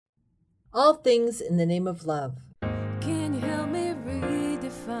All things in the name of love. Can you help me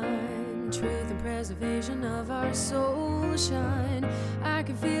redefine truth and preservation of our soul shine? I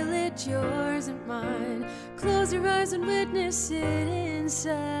can feel it, yours and mine. Close your eyes and witness it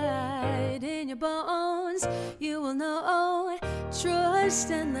inside. In your bones, you will know.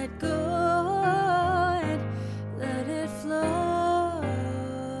 Trust and let go and let it flow.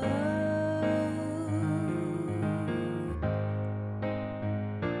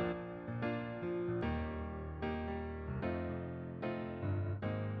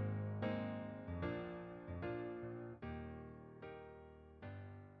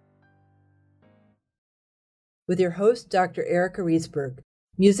 With your host, Dr. Erica Riesberg.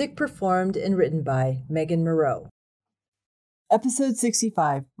 Music performed and written by Megan Moreau. Episode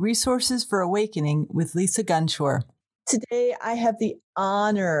 65, Resources for Awakening with Lisa Gunshore. Today, I have the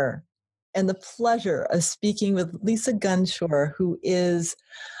honor and the pleasure of speaking with Lisa Gunshore, who is,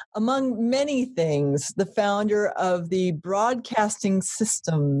 among many things, the founder of the Broadcasting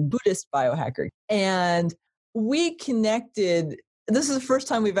System Buddhist Biohacker. And we connected. This is the first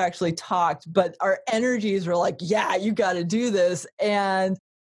time we've actually talked, but our energies were like, yeah, you got to do this. And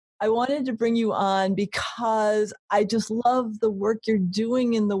I wanted to bring you on because I just love the work you're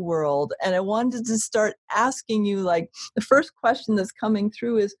doing in the world. And I wanted to start asking you, like, the first question that's coming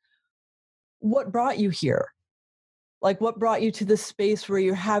through is, what brought you here? Like, what brought you to this space where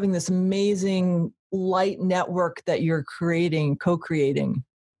you're having this amazing light network that you're creating, co-creating?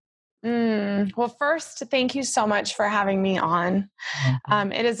 Well, first, thank you so much for having me on.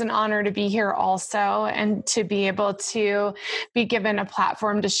 It is an honor to be here also and to be able to be given a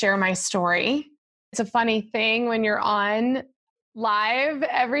platform to share my story. It's a funny thing when you're on live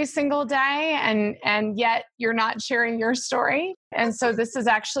every single day and yet you're not sharing your story. And so this is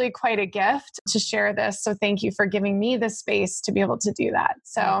actually quite a gift to share this. So thank you for giving me the space to be able to do that.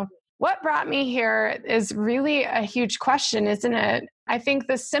 So what brought me here is really a huge question, isn't it? I think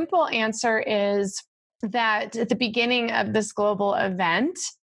the simple answer is that at the beginning of this global event,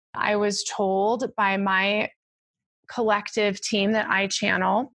 I was told by my collective team that I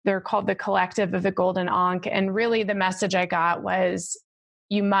channel, they're called the Collective of the Golden Ankh. And really the message I got was,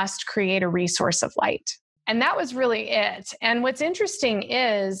 you must create a resource of light. And that was really it. And what's interesting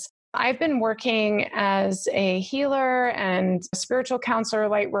is I've been working as a healer and a spiritual counselor,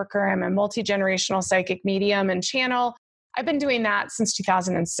 light worker. I'm a multi-generational psychic medium and channel. I've been doing that since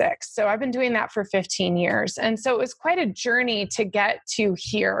 2006. So I've been doing that for 15 years. And so it was quite a journey to get to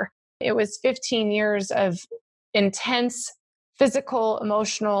here. It was 15 years of intense physical,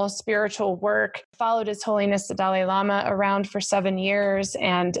 emotional, spiritual work. Followed His Holiness the Dalai Lama around for 7 years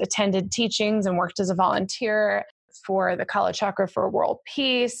and attended teachings and worked as a volunteer for the Kala Chakra for World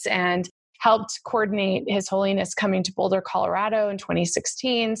Peace and helped coordinate His Holiness coming to Boulder, Colorado in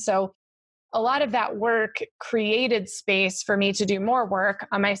 2016. So a lot of that work created space for me to do more work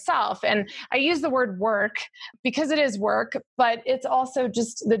on myself. And I use the word work because it is work, but it's also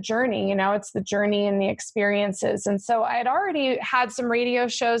just the journey, it's the journey and the experiences. And so I had already had some radio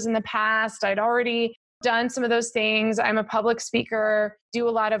shows in the past. I'd already done some of those things. I'm a public speaker, do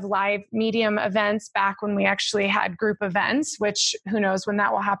a lot of live medium events back when we actually had group events, which who knows when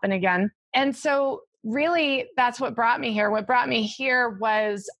that will happen again. And so really that's what brought me here. What brought me here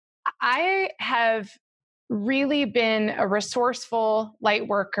was I have really been a resourceful light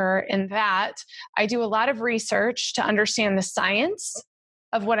worker in that I do a lot of research to understand the science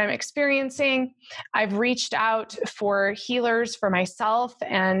of what I'm experiencing. I've reached out for healers for myself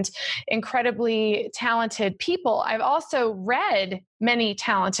and incredibly talented people. I've also read many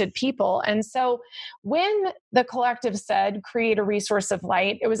talented people. And so when the collective said, create a resource of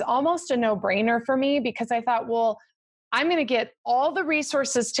light, it was almost a no-brainer for me because I thought, well, I'm going to get all the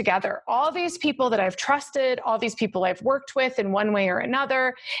resources together, all these people that I've trusted, all these people I've worked with in one way or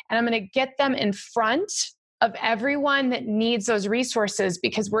another, and I'm going to get them in front of everyone that needs those resources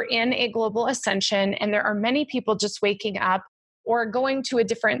because we're in a global ascension and there are many people just waking up or going to a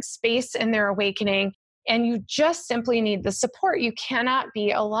different space in their awakening, and you just simply need the support. You cannot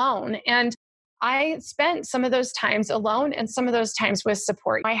be alone. And I spent some of those times alone and some of those times with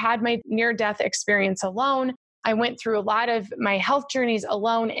support. I had my near-death experience alone. I went through a lot of my health journeys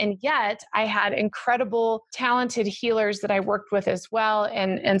alone, and yet I had incredible, talented healers that I worked with as well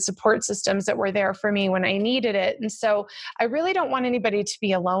and support systems that were there for me when I needed it. And so I really don't want anybody to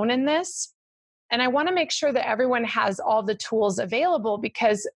be alone in this. And I want to make sure that everyone has all the tools available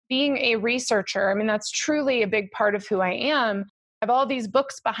because being a researcher, that's truly a big part of who I am. I have all these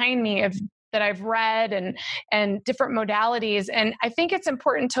books behind me of that I've read and different modalities. And I think it's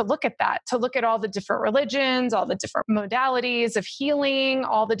important to look at that, to look at all the different religions, all the different modalities of healing,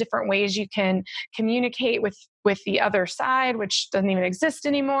 all the different ways you can communicate with the other side, which doesn't even exist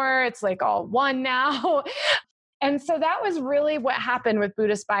anymore. It's like all one now. And so that was really what happened with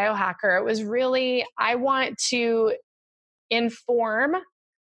Buddhist Biohacker. It was really, I want to inform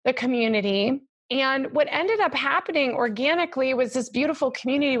the community. And what ended up happening organically was this beautiful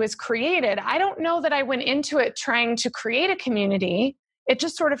community was created. I don't know that I went into it trying to create a community. It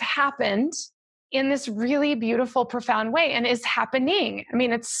just sort of happened in this really beautiful, profound way, and is happening. I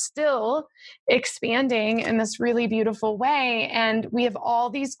mean, it's still expanding in this really beautiful way. And we have all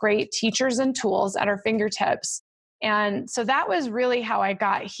these great teachers and tools at our fingertips. And so that was really how I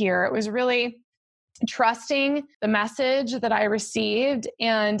got here. It was really trusting the message that I received,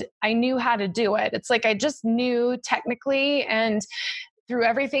 and I knew how to do it. It's like I just knew technically, and through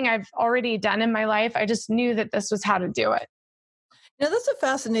everything I've already done in my life, I just knew that this was how to do it. That's a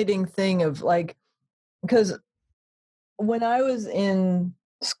fascinating thing of like, because when I was in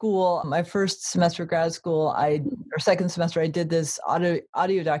school, my first semester of grad school, or second semester, I did this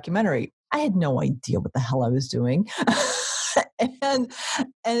audio documentary. I had no idea what the hell I was doing. And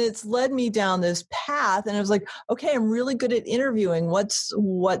it's led me down this path, and I was like, okay, I'm really good at interviewing. What's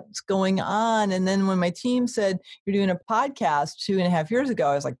going on? And then when my team said, you're doing a podcast 2.5 years ago,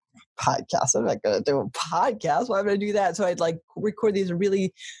 I was like, podcast? I'm not going to do a podcast. Why would I do that? So I'd like record these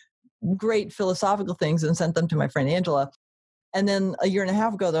really great philosophical things and sent them to my friend Angela. And then 1.5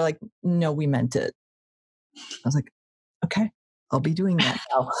 years ago, they're like, no, we meant it. I was like, okay, I'll be doing that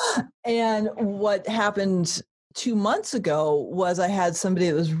now. And what happened 2 months ago was I had somebody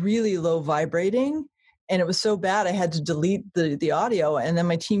that was really low vibrating, and it was so bad I had to delete the audio. And then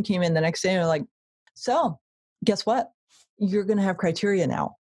my team came in the next day and they're like, so guess what? You're going to have criteria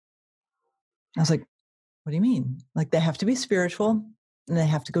now. I was like, what do you mean? Like, they have to be spiritual and they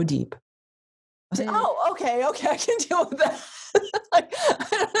have to go deep. I was like, oh, okay, I can deal with that. Like,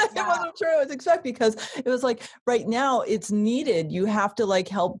 it wasn't sure I was expecting, because it was like, right now it's needed. You have to like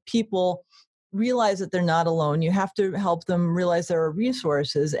help people realize that they're not alone. You have to help them realize there are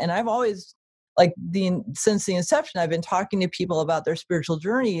resources. And I've always, like, since the inception, I've been talking to people about their spiritual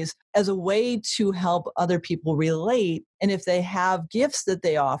journeys as a way to help other people relate. And if they have gifts that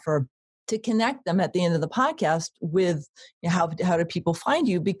they offer, to connect them at the end of the podcast with, how do people find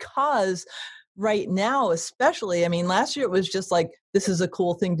you? Because right now, especially, I mean, last year it was just like, this is a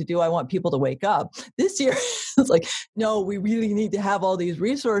cool thing to do. I want people to wake up. This year it's like, no, we really need to have all these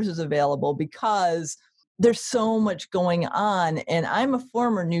resources available because there's so much going on. And I'm a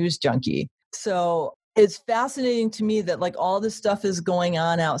former news junkie. So it's fascinating to me that like all this stuff is going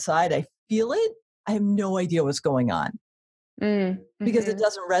on outside. I feel it. I have no idea what's going on because it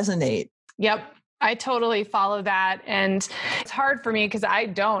doesn't resonate. Yep. I totally follow that. And it's hard for me because I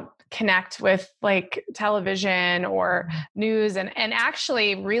don't connect with like television or news and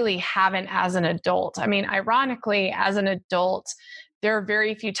actually really haven't as an adult. I mean, ironically, as an adult, there are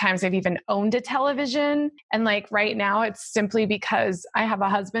very few times I've even owned a television. And like right now, it's simply because I have a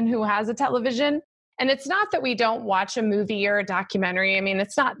husband who has a television. And it's not that we don't watch a movie or a documentary. I mean,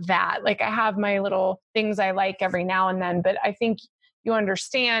 it's not that. Like I have my little things I like every now and then, but I think you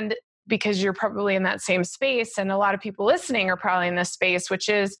understand because you're probably in that same space. And a lot of people listening are probably in this space, which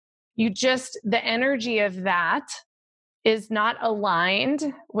is the energy of that is not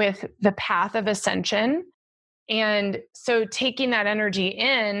aligned with the path of ascension. And so taking that energy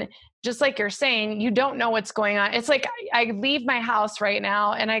in, just like you're saying, you don't know what's going on. It's like I leave my house right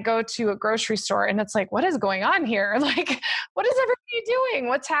now and I go to a grocery store and it's like, what is going on here? Like, what is everybody doing?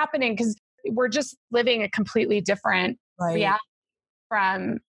 What's happening? Because we're just living a completely different reality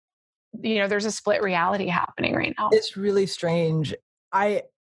from, there's a split reality happening right now. It's really strange. I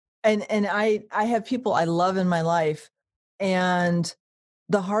have people I love in my life. And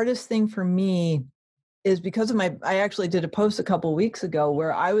the hardest thing for me is because of I actually did a post a couple of weeks ago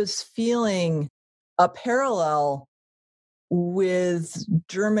where I was feeling a parallel with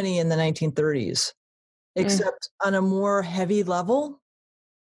Germany in the 1930s, except on a more heavy level.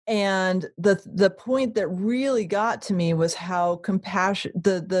 And the point that really got to me was how compassion,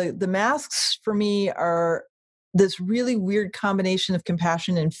 the masks for me are this really weird combination of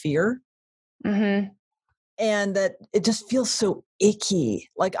compassion and fear. Mm-hmm. And that it just feels so icky.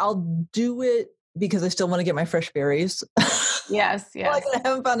 Like I'll do it because I still want to get my fresh berries. Yes. Like I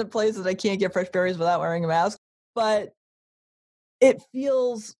haven't found a place that I can't get fresh berries without wearing a mask. But it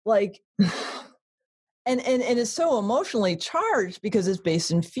feels like, and it's so emotionally charged because it's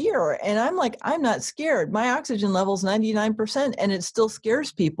based in fear. And I'm like, I'm not scared. My oxygen level is 99% and it still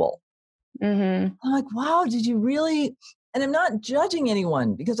scares people. Mm-hmm. I'm like, wow, did you really? And I'm not judging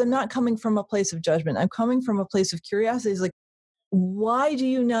anyone because I'm not coming from a place of judgment. I'm coming from a place of curiosity. It's like, why do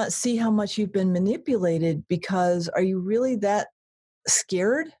you not see how much you've been manipulated? Because are you really that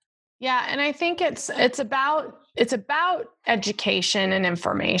scared? Yeah, and I think it's about education and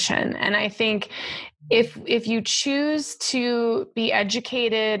information. And I think if you choose to be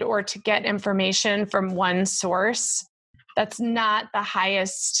educated or to get information from one source, that's not the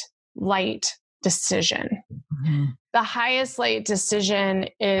highest light decision. Mm-hmm. The highest light decision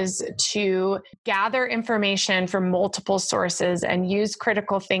is to gather information from multiple sources and use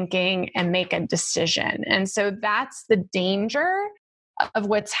critical thinking and make a decision. And so that's the danger of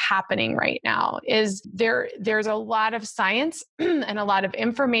what's happening right now. Is there's a lot of science and a lot of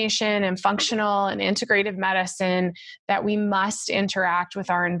information and functional and integrative medicine that we must interact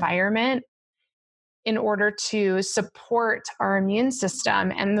with our environment in order to support our immune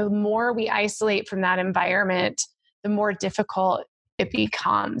system. And the more we isolate from that environment, the more difficult it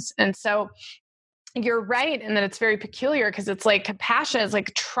becomes. And so you're right in that it's very peculiar, because it's like compassion is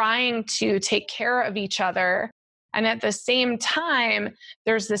like trying to take care of each other. And at the same time,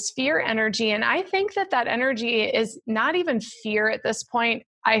 there's this fear energy. And I think that energy is not even fear at this point.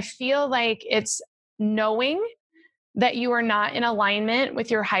 I feel like it's knowing that you are not in alignment with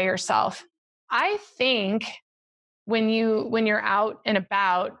your higher self. I think when you're out and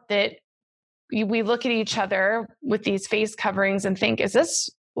about, that we look at each other with these face coverings and think, is this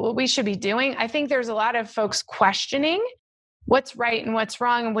what we should be doing? I think there's a lot of folks questioning what's right and what's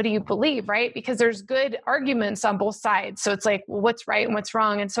wrong and what do you believe, right? Because there's good arguments on both sides. So it's like, well, what's right and what's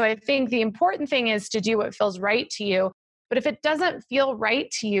wrong? And so I think the important thing is to do what feels right to you. But if it doesn't feel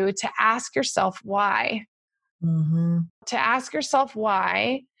right to you, to ask yourself why. Mm-hmm. To ask yourself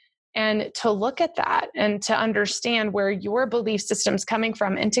why, and to look at that and to understand where your belief system's coming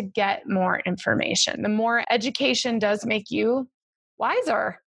from and to get more information. The more education does make you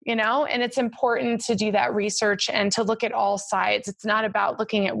wiser, and it's important to do that research and to look at all sides. It's not about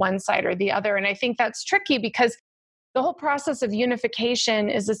looking at one side or the other. And I think that's tricky, because the whole process of unification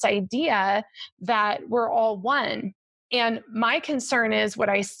is this idea that we're all one. And my concern is, what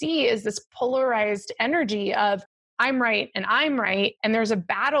I see is this polarized energy of I'm right and I'm right. And there's a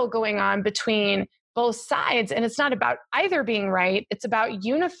battle going on between both sides. And it's not about either being right. It's about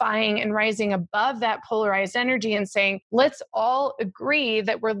unifying and rising above that polarized energy and saying, let's all agree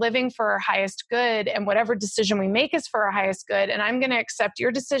that we're living for our highest good, and whatever decision we make is for our highest good. And I'm going to accept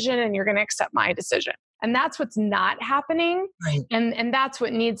your decision and you're going to accept my decision. And that's what's not happening. Right. And that's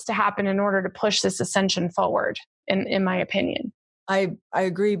what needs to happen in order to push this ascension forward, in my opinion. I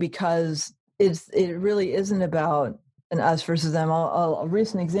agree, because it really isn't about an us versus them. A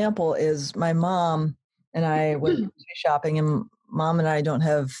recent example is my mom and I went shopping, and Mom and I don't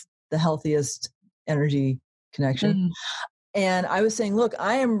have the healthiest energy connection. Mm-hmm. And I was saying, look,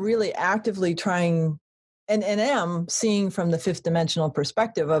 I am really actively trying and am seeing from the fifth dimensional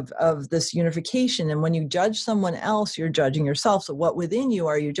perspective of this unification. And when you judge someone else, you're judging yourself. So what within you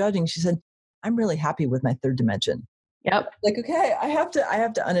are you judging? She said, I'm really happy with my third dimension. Yep. Like, okay, I have to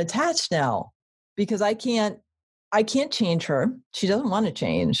unattach now, because I can't change her. She doesn't want to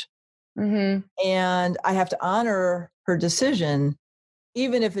change. Mm-hmm. And I have to honor her decision,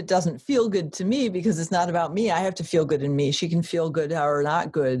 even if it doesn't feel good to me, because it's not about me. I have to feel good in me. She can feel good or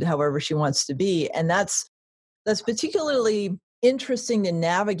not good, however she wants to be. And that's particularly interesting to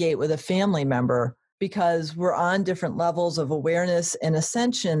navigate with a family member, because we're on different levels of awareness and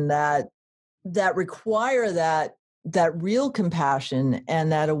ascension that require that real compassion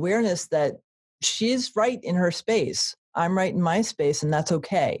and that awareness that she's right in her space. I'm right in my space, and that's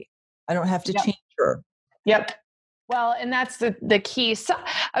okay. I don't have to change her. Yep. Well, and that's the key. So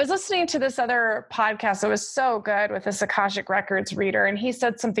I was listening to this other podcast that was so good with this Akashic Records reader, and he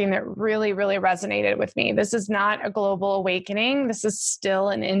said something that really, really resonated with me. This is not a global awakening. This is still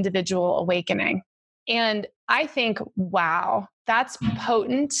an individual awakening. And I think, wow, that's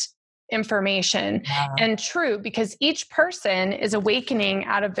potent information and true, because each person is awakening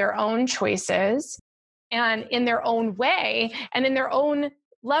out of their own choices and in their own way and in their own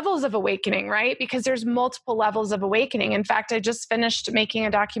levels of awakening, right? Because there's multiple levels of awakening. In fact, I just finished making a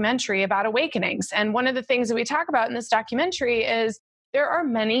documentary about awakenings. And one of the things that we talk about in this documentary is there are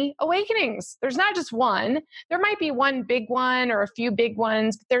many awakenings. There's not just one. There might be one big one or a few big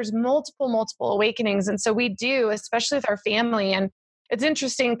ones, but there's multiple awakenings. And so we do, especially with our family. And it's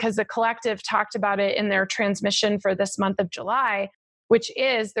interesting because the collective talked about it in their transmission for this month of July, which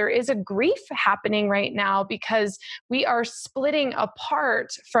is there is a grief happening right now because we are splitting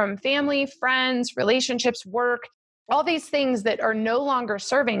apart from family, friends, relationships, work, all these things that are no longer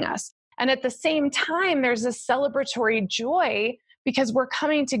serving us. And at the same time, there's this celebratory joy because we're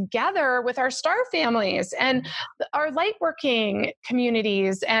coming together with our star families and our lightworking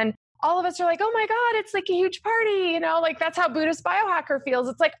communities. And all of us are like, oh my God, it's like a huge party. Like that's how Buddhist biohacker feels.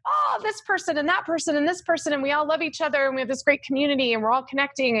 It's like, oh, this person and that person and this person. And we all love each other. And we have this great community and we're all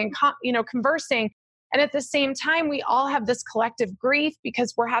connecting and, conversing. And at the same time, we all have this collective grief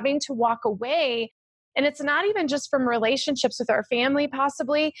because we're having to walk away. And it's not even just from relationships with our family,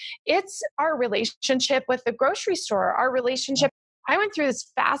 possibly. It's our relationship with the grocery store, our relationship. I went through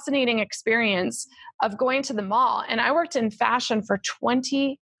this fascinating experience of going to the mall, and I worked in fashion for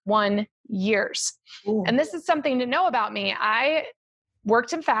 21 years. Ooh. And this is something to know about me. I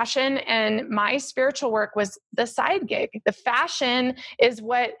worked in fashion and my spiritual work was the side gig. The fashion is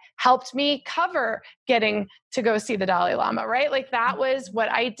what helped me cover getting to go see the Dalai Lama, right? Like that was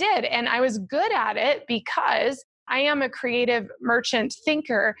what I did. And I was good at it because I am a creative merchant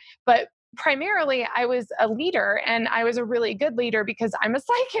thinker, but primarily I was a leader, and I was a really good leader because I'm a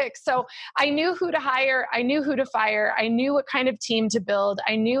psychic. So I knew who to hire. I knew who to fire. I knew what kind of team to build.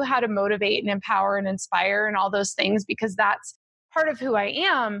 I knew how to motivate and empower and inspire and all those things because that's part of who I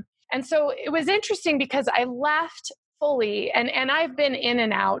am. And so it was interesting because I left fully and I've been in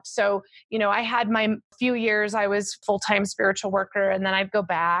and out. So, I had my few years I was full-time spiritual worker, and then I'd go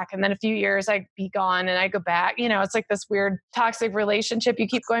back, and then a few years I'd be gone and I'd go back. It's like this weird toxic relationship you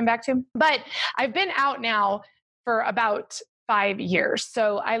keep going back to. But I've been out now for about 5 years.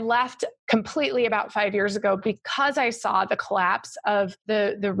 So I left completely about 5 years ago because I saw the collapse of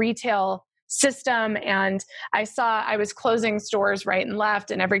the retail system. And I was closing stores right and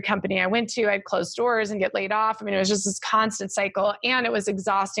left, and every company I went to, I'd close stores and get laid off. I mean, it was just this constant cycle, and it was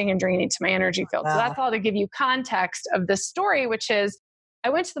exhausting and draining to my energy field. Wow. So that's all to give you context of this story, which is I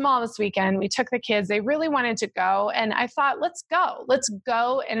went to the mall this weekend. We took the kids. They really wanted to go. And I thought, let's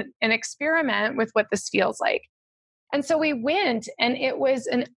go and experiment with what this feels like. And so we went, and it was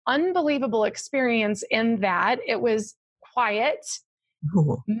an unbelievable experience in that it was quiet.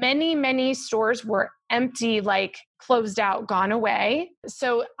 Ooh. Many, many stores were empty, like closed out, gone away.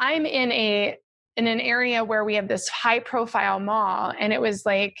 So I'm in an area where we have this high profile mall, and it was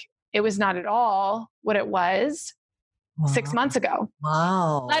not at all what it was 6 months ago.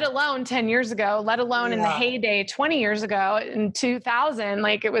 Wow. Let alone 10 years ago, let alone in the heyday 20 years ago in 2000,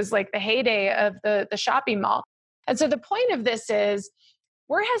 like it was like the heyday of the shopping mall. And so the point of this is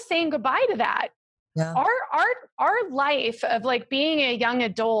we're saying goodbye to that. Yeah. Our life of like being a young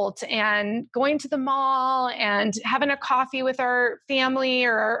adult and going to the mall and having a coffee with our family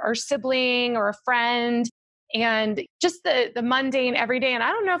or our sibling or a friend and just the mundane everyday. And I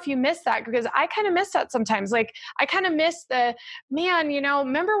don't know if you miss that, because I kind of miss that sometimes. Like I kind of miss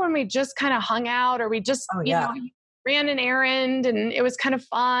remember when we just kind of hung out, or we just, ran an errand and it was kind of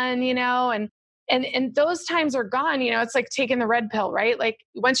fun, and those times are gone. It's like taking the red pill, right? Like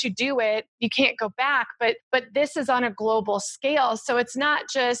once you do it, you can't go back, but this is on a global scale. So it's not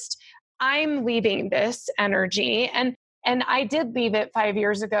just I'm leaving this energy, and I did leave it 5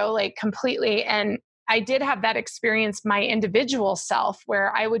 years ago, like completely. And I did have that experience, my individual self,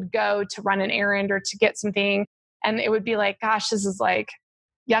 where I would go to run an errand or to get something, and it would be like, gosh, this is like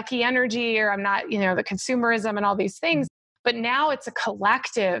yucky energy, or I'm not, the consumerism and all these things. But now it's a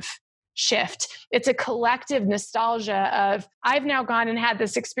collective shift. It's a collective nostalgia of I've now gone and had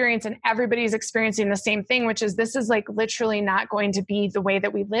this experience, and everybody's experiencing the same thing, which is this is like literally not going to be the way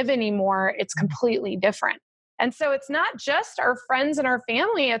that we live anymore. It's completely different. And so it's not just our friends and our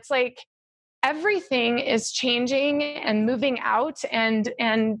family. It's like everything is changing and moving out, and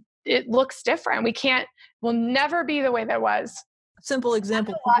it looks different. We'll never be the way that was. Simple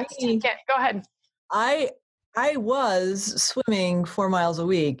example. Go ahead. I was swimming 4 miles a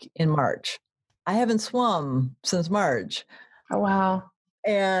week in March. I haven't swum since March. Oh, wow.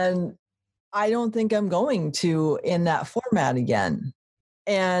 And I don't think I'm going to in that format again.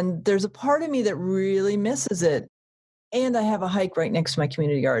 And there's a part of me that really misses it. And I have a hike right next to my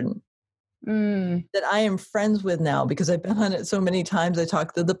community garden that I am friends with now because I've been on it so many times. I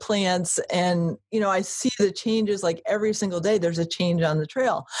talk to the plants, and, I see the changes like every single day. There's a change on the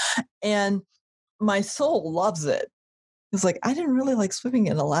trail. And my soul loves it. It's like, I didn't really like swimming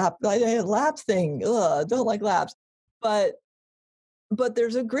in a lap. I had a lap thing. Ugh, don't like laps. But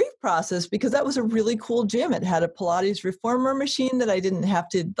there's a grief process because that was a really cool gym. It had a Pilates reformer machine that I didn't have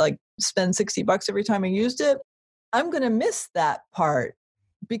to like spend $60 every time I used it. I'm going to miss that part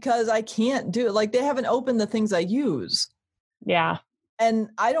because I can't do it. Like they haven't opened the things I use. Yeah. And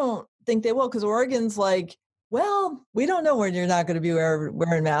I don't think they will, because Oregon's like, well, we don't know when you're not going to be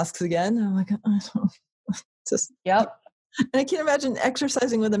wearing masks again. I'm like, just yep. And I can't imagine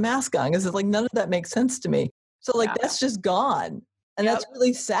exercising with a mask on because it's like none of that makes sense to me. So like that's just gone. And that's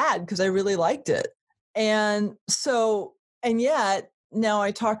really sad because I really liked it. And so, and yet now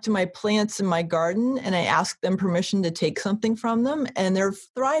I talk to my plants in my garden and I ask them permission to take something from them and they're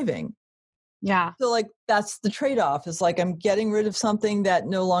thriving. Yeah. So like that's the trade-off is like I'm getting rid of something that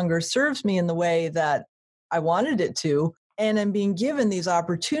no longer serves me in the way that I wanted it to. And I'm being given these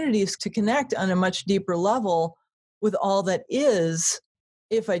opportunities to connect on a much deeper level with all that is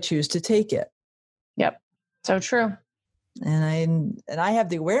if I choose to take it. Yep. So true. And I have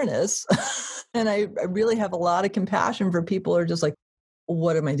the awareness and I really have a lot of compassion for people who are just like,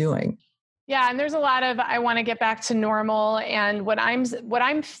 what am I doing? Yeah, and there's a lot of I want to get back to normal, and what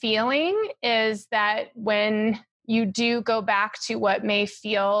I'm feeling is that when you do go back to what may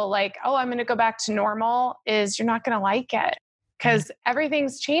feel like, oh, I'm going to go back to normal, is you're not going to like it because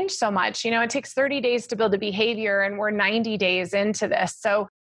everything's changed so much. You know, it takes 30 days to build a behavior and we're 90 days into this. So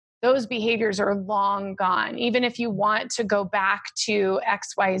those behaviors are long gone. Even if you want to go back to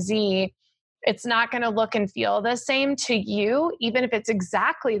XYZ, it's not going to look and feel the same to you, even if it's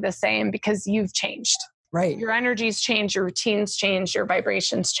exactly the same, because you've changed. Right. Your energy's changed, your routines changed, your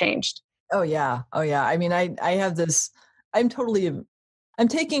vibrations changed. Oh yeah. Oh yeah. I mean, I have this, I'm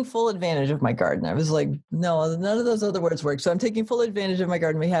taking full advantage of my garden. I was like, no, none of those other words work. So I'm taking full advantage of my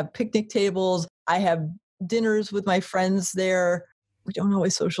garden. We have picnic tables. I have dinners with my friends there. We don't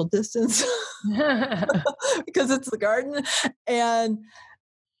always social distance because it's the garden. And,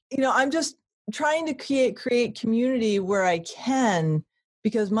 you know, I'm just trying to create community where I can,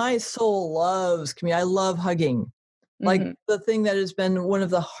 because my soul loves community. I love hugging. Like the thing that has been one of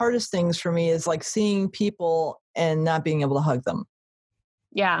the hardest things for me is like seeing people and not being able to hug them.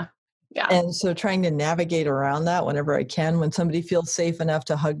 Yeah. Yeah. And so trying to navigate around that whenever I can, when somebody feels safe enough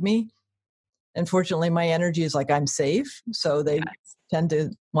to hug me. Unfortunately, my energy is like, I'm safe. So they tend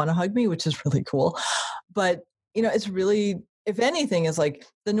to want to hug me, which is really cool. But, you know, it's really, if anything, is like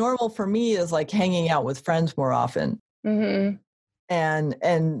the normal for me is like hanging out with friends more often. And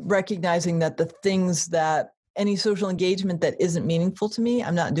recognizing that the things that any social engagement that isn't meaningful to me,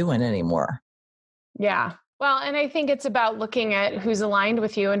 I'm not doing anymore. Yeah. Well, and I think it's about looking at who's aligned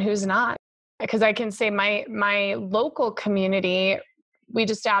with you and who's not. Because I can say my local community, we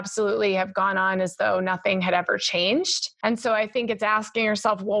just absolutely have gone on as though nothing had ever changed. And so I think it's asking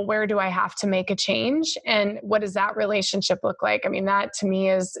yourself, well, where do I have to make a change? And what does that relationship look like? I mean, that to me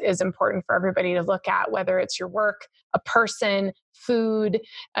is important for everybody to look at, whether it's your work, a person, food,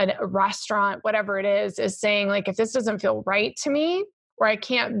 a restaurant, whatever it is saying like, if this doesn't feel right to me, or I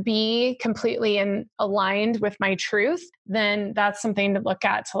can't be completely aligned with my truth, then that's something to look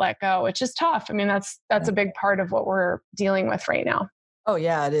at, to let go, which is tough. I mean, that's a big part of what we're dealing with right now. Oh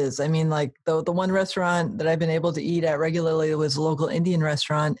yeah, it is. I mean, like the one restaurant that I've been able to eat at regularly was a local Indian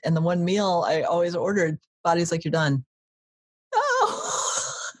restaurant. And the one meal I always ordered, body's like, you're done.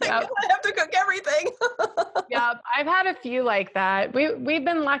 Oh, yep. I have to cook everything. Yeah, I've had a few like that. We've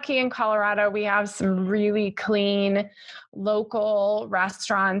been lucky in Colorado. We have some really clean local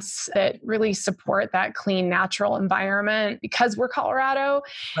restaurants that really support that clean, natural environment because we're Colorado.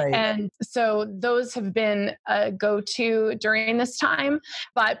 Right. And so those have been a go-to during this time.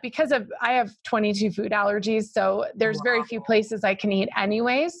 But because I have 22 food allergies, so there's very few places I can eat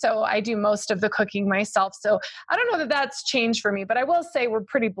anyway. So I do most of the cooking myself. So I don't know that that's changed for me, but I will say we're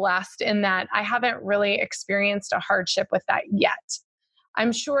pretty blessed in that I haven't really experienced a hardship with that yet.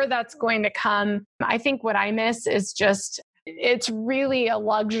 I'm sure that's going to come. I think what I miss is just, it's really a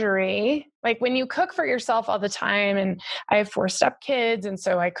luxury. Like when you cook for yourself all the time, and I have 4 stepkids, and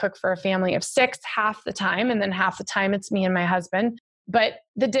so I cook for a family of 6 half the time, and then half the time it's me and my husband. But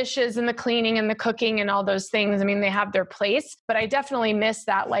the dishes and the cleaning and the cooking and all those things, I mean, they have their place, but I definitely miss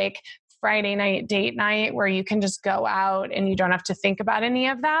that like Friday night date night where you can just go out and you don't have to think about any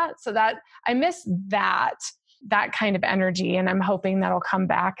of that. So that I miss that kind of energy, and I'm hoping that'll come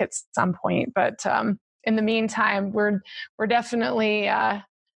back at some point. But in the meantime, we're definitely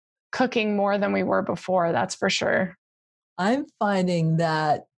cooking more than we were before. That's for sure. I'm finding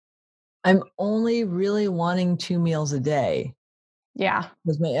that I'm only really wanting 2 meals a day. Yeah.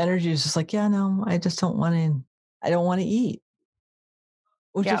 Because my energy is just like, yeah, no, I just don't want to eat.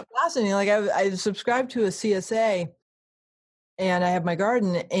 Which is fascinating. Like I subscribe to a CSA and I have my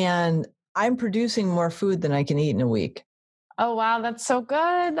garden and I'm producing more food than I can eat in a week. Oh, wow. That's so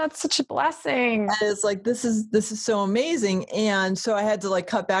good. That's such a blessing. And it's like, this is so amazing. And so I had to like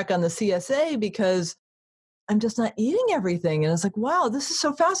cut back on the CSA because I'm just not eating everything. And it's like, wow, this is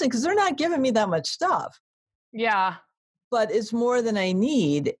so fascinating because they're not giving me that much stuff. Yeah. But it's more than I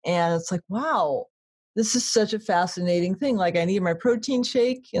need. And it's like, wow. this is such a fascinating thing. Like I need my protein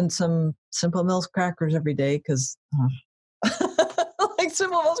shake and some Simple Mills crackers every day because like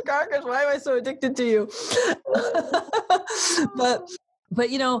Simple Mills crackers. Why am I so addicted to you? but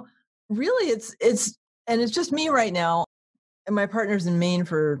you know, really it's and it's just me right now. And my partner's in Maine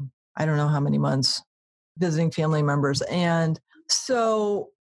for I don't know how many months visiting family members. And so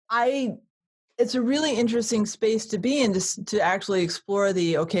it's a really interesting space to be in to actually explore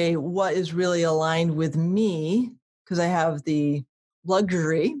okay, what is really aligned with me? Because I have the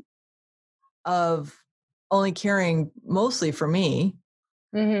luxury of only caring mostly for me.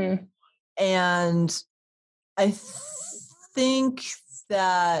 Mm-hmm. And I think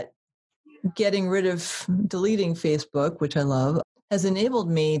that deleting Facebook, which I love, has enabled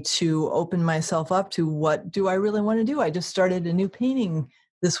me to open myself up to what do I really want to do. I just started a new painting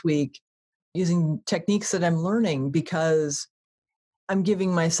this week using techniques that I'm learning because I'm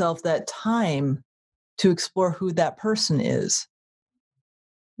giving myself that time to explore who that person is.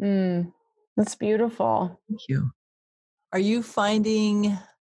 That's beautiful. Thank you. Are you finding,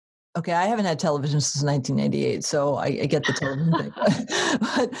 okay, I haven't had television since 1998, so I get the television thing.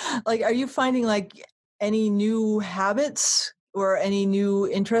 But like, are you finding like any new habits or any new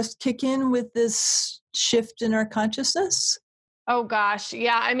interest kick in with this shift in our consciousness? Oh gosh.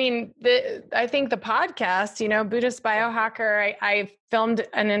 Yeah. I mean, I think the podcast, Buddhist Biohacker, I filmed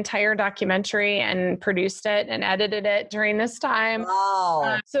an entire documentary and produced it and edited it during this time.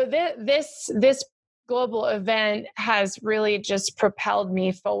 Wow. So this global event has really just propelled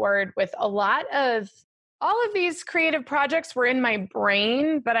me forward with all of these creative projects were in my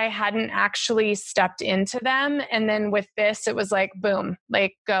brain, but I hadn't actually stepped into them. And then with this, it was like, boom,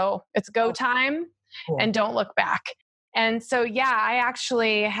 like go, it's go time. Cool. And don't look back. And so, yeah, I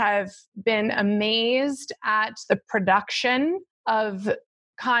actually have been amazed at the production of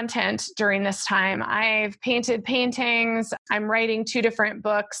content during this time. I've painted paintings. I'm writing 2 different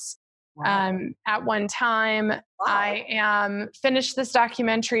books at one time. Wow. I finished this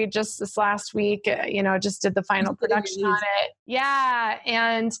documentary just this last week, just did the final production on it. Yeah.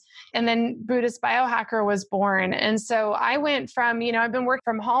 And then Buddhist Biohacker was born. And so I went from, I've been working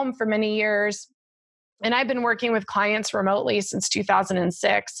from home for many years. And I've been working with clients remotely since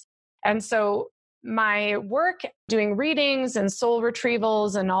 2006. And so my work doing readings and soul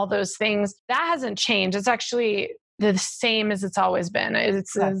retrievals and all those things, that hasn't changed. It's actually the same as it's always been.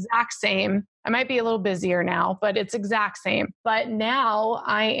 It's the exact same. I might be a little busier now, but it's exact same. But now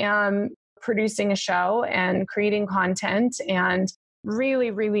I am producing a show and creating content and really,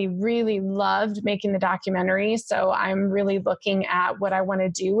 really, really loved making the documentary. So I'm really looking at what I want to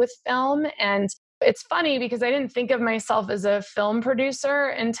do with film. And it's funny because I didn't think of myself as a film producer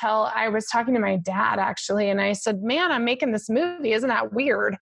until I was talking to my dad, actually. And I said, man, I'm making this movie. Isn't that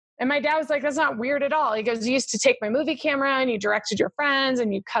weird? And my dad was like, that's not weird at all. He goes, you used to take my movie camera and you directed your friends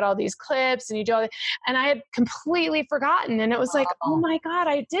and you cut all these clips and you do all that. And I had completely forgotten. And it was like, oh my God,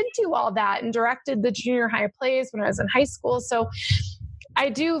 I did do all that and directed the junior high plays when I was in high school. So I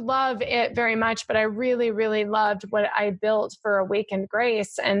do love it very much, but I really, really loved what I built for Awakened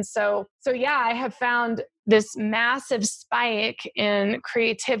Grace. And so yeah, I have found this massive spike in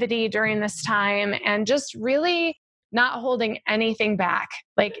creativity during this time and just really not holding anything back.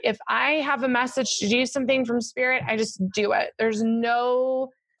 Like if I have a message to do something from spirit, I just do it. There's no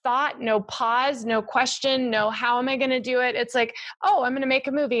thought, no pause, no question, no how am I going to do it? It's like, oh, I'm going to make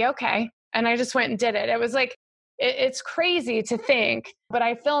a movie. Okay. And I just went and did it. It was like, it's crazy to think, but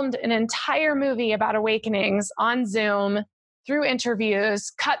I filmed an entire movie about awakenings on Zoom through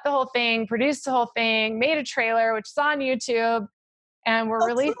interviews, cut the whole thing, produced the whole thing, made a trailer, which is on YouTube, and we're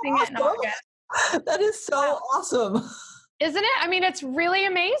releasing it in August. That is so awesome. Isn't it? I mean, it's really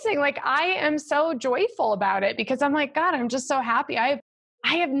amazing. Like I am so joyful about it because I'm like, God, I'm just so happy. I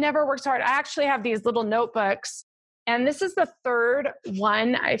have never worked so hard. I actually have these little notebooks. And this is the 3rd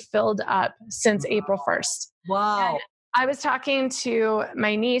one I filled up since April 1st. Wow. And I was talking to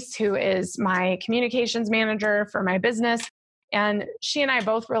my niece, who is my communications manager for my business. And she and I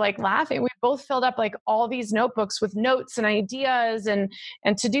both were like laughing. We both filled up like all these notebooks with notes and ideas and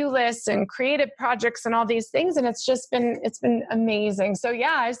to-do lists and creative projects and all these things. And it's been amazing. So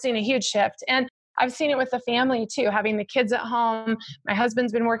yeah, I've seen a huge shift. And I've seen it with the family too, having the kids at home. My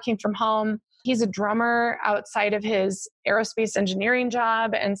husband's been working from home. He's a drummer outside of his aerospace engineering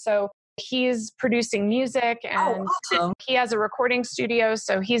job. And so he's producing music and awesome. He has a recording studio.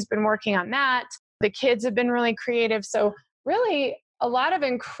 So he's been working on that. The kids have been really creative. So really a lot of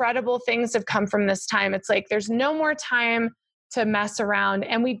incredible things have come from this time. It's like, there's no more time to mess around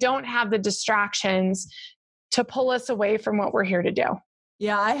and we don't have the distractions to pull us away from what we're here to do.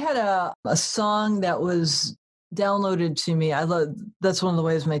 Yeah, I had a song that was downloaded to me. That's one of the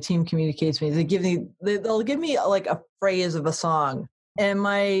ways my team communicates with me. They'll give me like a phrase of a song, and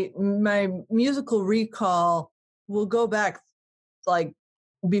my musical recall will go back like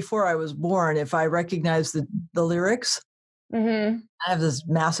before I was born if I recognize the lyrics. Mm-hmm. I have this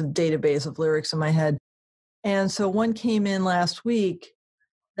massive database of lyrics in my head. And so one came in last week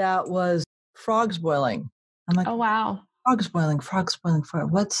that was Frogs Boiling. I'm like, oh, wow. Frogs Boiling, Frogs Boiling,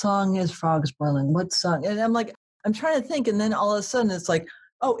 Frog. What song is Frogs Boiling? What song? And I'm like, I'm trying to think. And then all of a sudden it's like,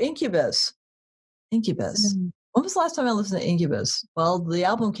 oh, Incubus. Incubus. Mm-hmm. When was the last time I listened to Incubus? Well, the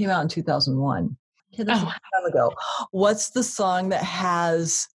album came out in 2001. Okay, that's a long time ago. What's the song that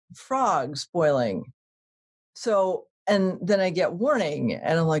has frogs boiling? So, and then I get Warning,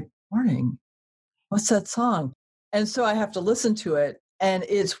 and I'm like, Warning? What's that song? And so I have to listen to it, and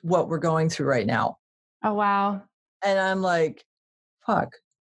it's what we're going through right now. Oh, wow. And I'm like, fuck,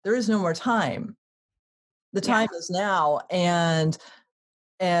 there is no more time. The time is now. And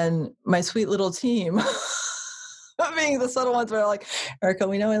my sweet little team, being the subtle ones, were like, Erica,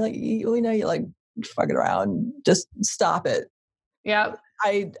 we know you like fucking around. Just stop it. Yeah.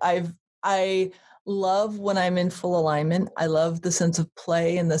 I love when I'm in full alignment. I love the sense of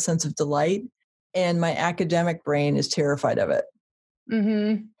play and the sense of delight. And my academic brain is terrified of it.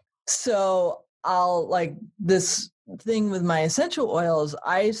 Mm-hmm. So I'll like this thing with my essential oils.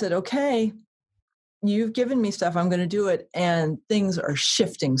 I said, okay, you've given me stuff. I'm going to do it. And things are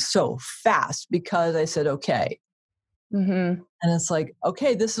shifting so fast because I said, okay. Mm-hmm. And it's like,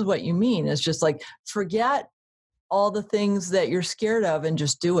 okay, this is what you mean. It's just like, forget all the things that you're scared of and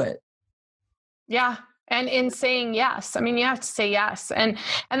just do it. Yeah. And in saying yes, I mean, you have to say yes. And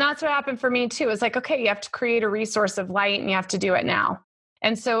that's what happened for me too. It's like, okay, you have to create a resource of light and you have to do it now.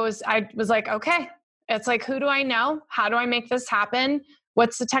 And so I was like, okay, it's like, who do I know? How do I make this happen?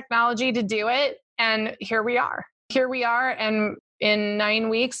 What's the technology to do it? And here we are. And in 9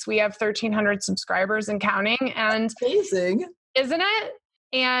 weeks, we have 1,300 subscribers and counting. And amazing, isn't it?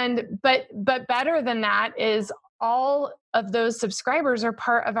 And, but better than that is all of those subscribers are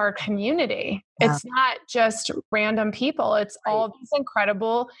part of our community. Yeah. It's not just random people. It's all these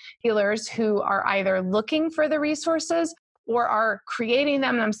incredible healers who are either looking for the resources or are creating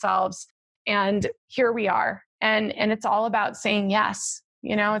them themselves. And here we are. And it's all about saying yes.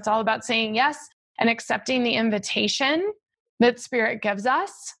 You know, it's all about saying yes and accepting the invitation that Spirit gives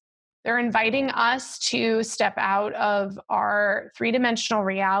us. They're inviting us to step out of our 3-dimensional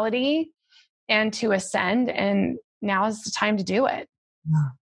reality and to ascend. And now is the time to do it. Yeah.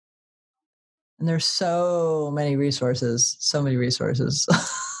 And there's so many resources.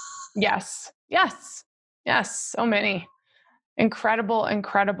 Yes. So many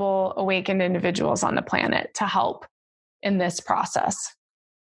incredible awakened individuals on the planet to help in this process.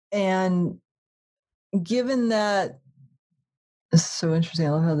 And given that, this is so interesting. I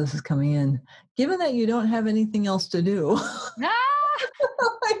love how this is coming in. Given that you don't have anything else to do.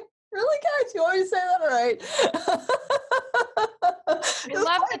 Like, really, guys? You always say that, right? I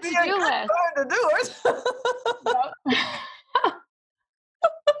love the to-do list. To do it.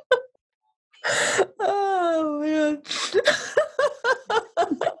 Oh, man.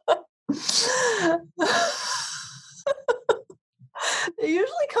 They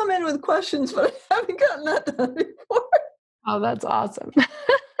usually come in with questions, but I haven't gotten that done before. Oh, that's awesome.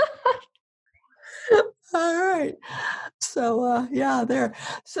 All right. So, yeah, there.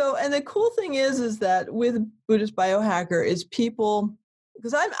 So, and the cool thing is that with Buddhist Biohacker is people,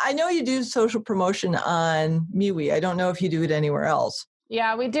 because I know you do social promotion on MeWe. I don't know if you do it anywhere else.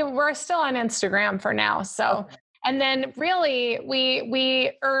 Yeah, we do. We're still on Instagram for now. So, and then really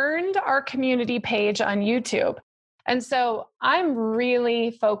we earned our community page on YouTube. And so I'm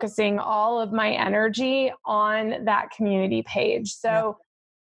really focusing all of my energy on that community page. So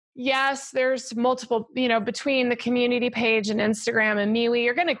yes, there's multiple, between the community page and Instagram and MeWe,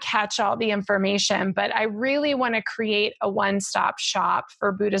 you're going to catch all the information, but I really want to create a one-stop shop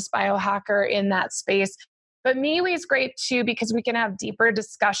for Buddhist Biohacker in that space. But MeWe is great too, because we can have deeper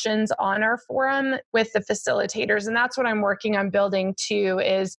discussions on our forum with the facilitators. And that's what I'm working on building too,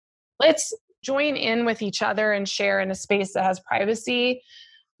 is let's join in with each other and share in a space that has privacy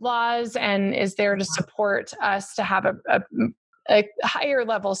laws and is there to support us to have a higher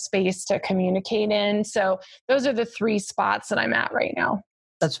level space to communicate in. So those are the 3 spots that I'm at right now.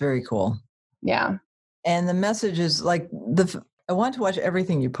 That's very cool. Yeah. And the message is like, I want to watch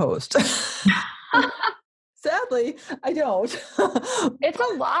everything you post. Sadly, I don't. It's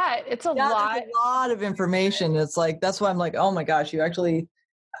a lot. It's a lot. A lot of information. It's like, that's why I'm like, oh my gosh,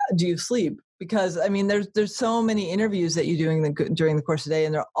 do you sleep? because I mean, there's so many interviews that you're doing during the course of the day,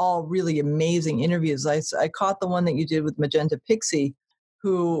 and they're all really amazing interviews. I caught the one that you did with Magenta Pixie,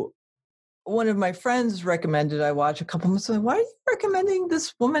 who one of my friends recommended I watch a couple months ago. Why are you recommending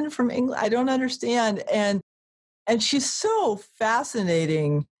this woman from England? I don't understand. And she's so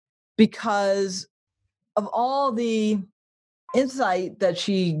fascinating because of all the insight that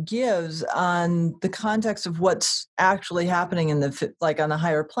she gives on the context of what's actually happening in the, like on the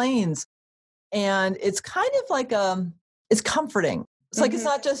higher planes. And it's kind of like, it's comforting. It's like, it's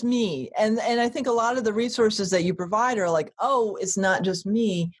not just me. And I think a lot of the resources that you provide are like, oh, it's not just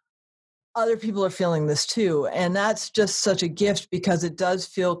me. Other people are feeling this too. And that's just such a gift, because it does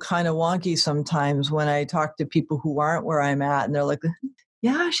feel kind of wonky sometimes when I talk to people who aren't where I'm at, and they're like,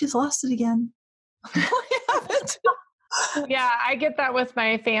 yeah, she's lost it again. Yeah, I get that with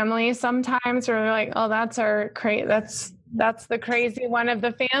my family sometimes, where they're like, oh, that's the crazy one of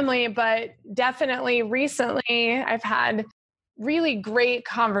the family. But definitely recently I've had really great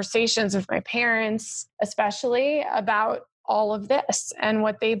conversations with my parents, especially about all of this and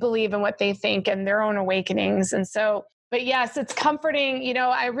what they believe and what they think and their own awakenings. And so, but yes, it's comforting. You know,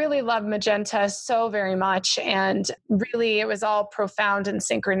 I really love Magenta so very much. And really, it was all profound and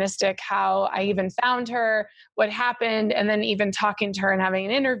synchronistic how I even found her, what happened, and then even talking to her and having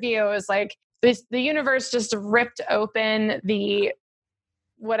an interview. It was like the universe just ripped open the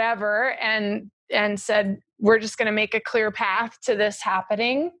whatever and said, we're just going to make a clear path to this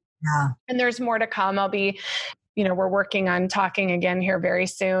happening. Yeah. And there's more to come. I'll be, we're working on talking again here very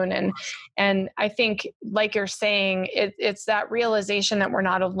soon. And I think, like you're saying, it's that realization that we're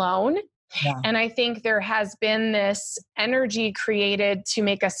not alone. Yeah. And I think there has been this energy created to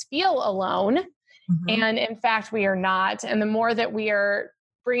make us feel alone. Mm-hmm. And in fact, we are not. And the more that we are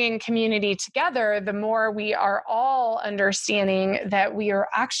bringing community together, the more we are all understanding that we are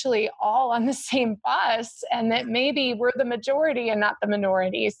actually all on the same bus, and that maybe we're the majority and not the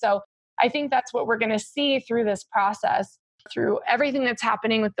minority. So I think that's what we're going to see through this process, through everything that's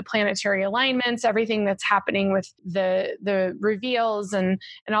happening with the planetary alignments, everything that's happening with the reveals and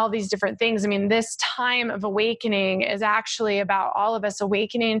all these different things. I mean, this time of awakening is actually about all of us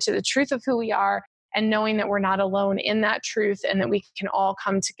awakening to the truth of who we are and knowing that we're not alone in that truth, and that we can all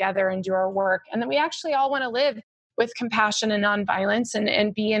come together and do our work, and that we actually all want to live with compassion and nonviolence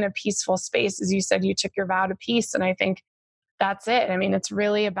and be in a peaceful space. As you said, you took your vow to peace. And I think that's it. I mean, it's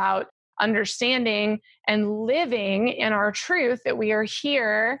really about understanding and living in our truth, that we are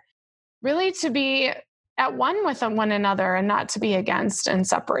here really to be at one with one another and not to be against and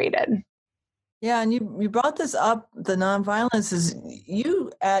separated. Yeah. And you brought this up, the nonviolence is you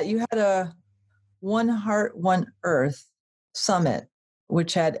had a One Heart, One Earth summit,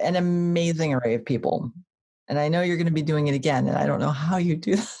 which had an amazing array of people. And I know you're going to be doing it again, and I don't know how you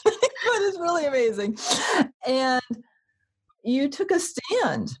do that, but it's really amazing. And you took a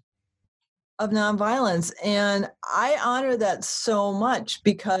stand of nonviolence, and I honor that so much,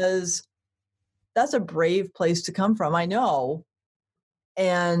 because that's a brave place to come from, I know.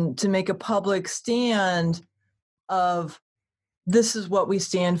 And to make a public stand of, this is what we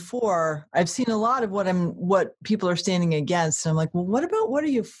stand for. I've seen a lot of what people are standing against. And I'm like, well, what are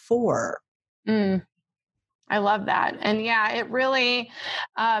you for? I love that. And yeah, it really,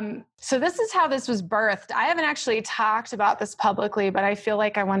 so this is how this was birthed. I haven't actually talked about this publicly, but I feel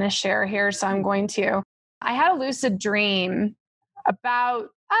like I want to share here. So I'm going to. I had a lucid dream about,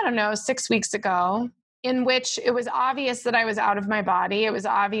 6 weeks ago, in which it was obvious that I was out of my body. It was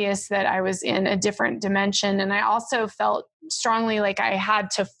obvious that I was in a different dimension. And I also felt strongly like I had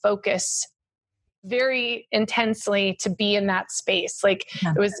to focus very intensely to be in that space. Like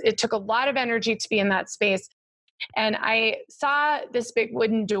it took a lot of energy to be in that space. And I saw this big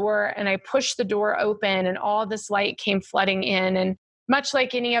wooden door, and I pushed the door open, and all this light came flooding in. And much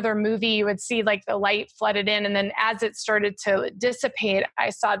like any other movie, you would see like the light flooded in. And then as it started to dissipate, I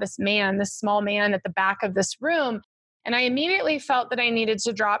saw this small man at the back of this room. And I immediately felt that I needed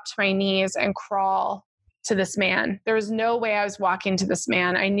to drop to my knees and crawl to this man. There was no way I was walking to this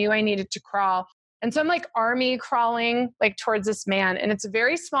man. I knew I needed to crawl. And so I'm like army crawling like towards this man. And it's a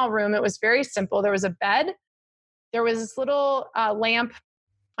very small room. It was very simple. There was a bed. There was this little lamp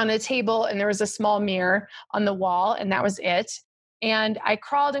on a table, and there was a small mirror on the wall, and that was it. And I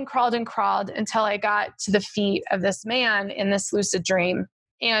crawled and crawled and crawled until I got to the feet of this man in this lucid dream.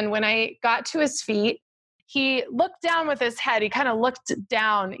 And when I got to his feet, he looked down with his head. He kind of looked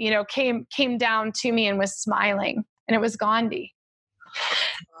down, came down to me and was smiling. And it was Gandhi.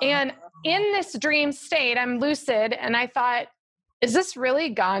 And in this dream state, I'm lucid, and I thought, is this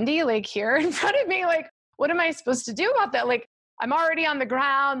really Gandhi, like here in front of me? Like, what am I supposed to do about that? Like, I'm already on the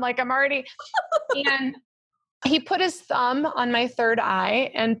ground. Like and he put his thumb on my third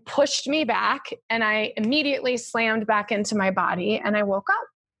eye and pushed me back, and I immediately slammed back into my body and I woke up.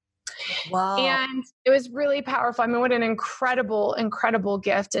 Wow. And it was really powerful. I mean, what an incredible, incredible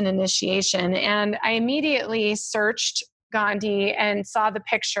gift and initiation. And I immediately searched Gandhi and saw the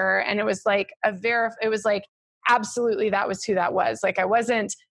picture, and it was like it was like, absolutely, that was who that was. Like, I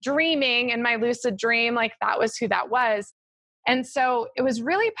wasn't dreaming in my lucid dream, like that was who that was. And so it was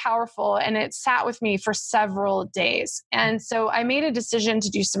really powerful, and it sat with me for several days. And so I made a decision to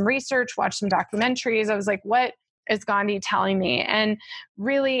do some research, watch some documentaries. I was like, what is Gandhi telling me? And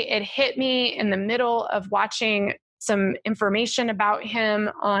really, it hit me in the middle of watching some information about him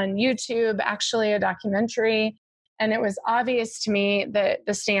on YouTube, actually a documentary. And it was obvious to me that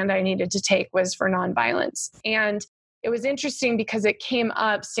the stand I needed to take was for nonviolence. And it was interesting because it came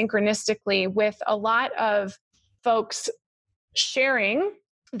up synchronistically with a lot of folks sharing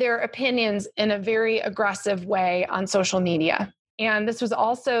their opinions in a very aggressive way on social media. And this was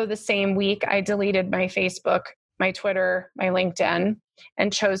also the same week I deleted my Facebook, my Twitter, my LinkedIn,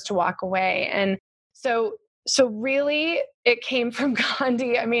 and chose to walk away. And so really it came from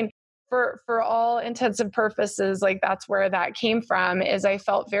Gandhi. I mean, for all intents and purposes, like that's where that came from, is I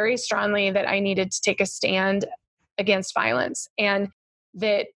felt very strongly that I needed to take a stand against violence, and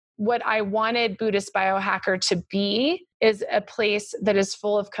that what I wanted Buddhist Biohacker to be is a place that is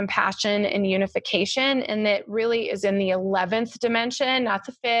full of compassion and unification, and that really is in the 11th dimension, not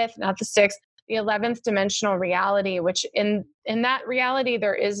the 5th, not the 6th, the 11th dimensional reality, which in that reality,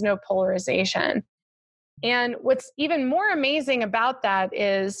 there is no polarization. And what's even more amazing about that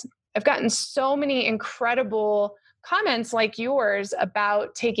is I've gotten so many incredible comments like yours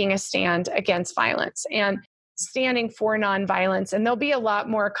about taking a stand against violence and standing for nonviolence. And there'll be a lot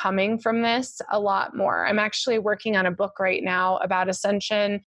more coming from this, a lot more. I'm actually working on a book right now about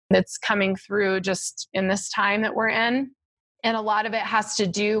ascension that's coming through just in this time that we're in. And a lot of it has to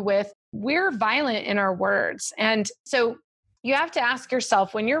do with we're violent in our words. And so you have to ask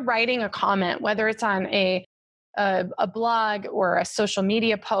yourself, when you're writing a comment, whether it's on a blog or a social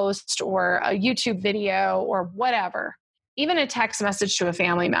media post or a YouTube video or whatever, even a text message to a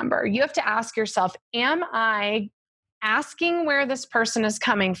family member, you have to ask yourself, am I asking where this person is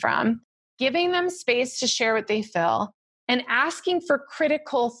coming from, giving them space to share what they feel, and asking for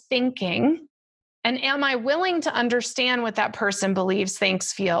critical thinking? And am I willing to understand what that person believes,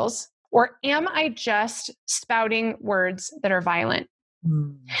 thinks, feels? Or am I just spouting words that are violent?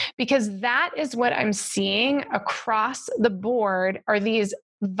 Because that is what I'm seeing across the board, are these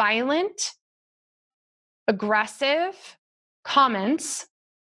violent, aggressive comments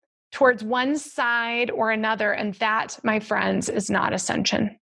towards one side or another. And that, my friends, is not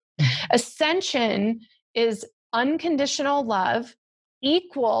ascension. Ascension is unconditional love,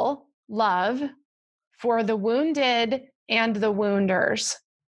 equal love for the wounded and the wounders.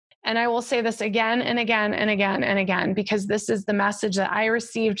 And I will say this again and again and again and again, because this is the message that I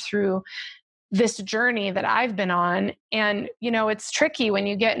received through this journey that I've been on. And, it's tricky when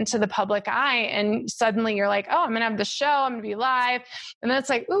you get into the public eye and suddenly you're like, oh, I'm going to have the show, I'm going to be live. And then it's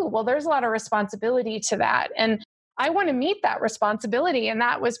like, ooh, well, there's a lot of responsibility to that. And I want to meet that responsibility. And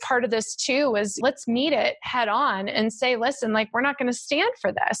that was part of this too, was let's meet it head on and say, listen, like, we're not going to stand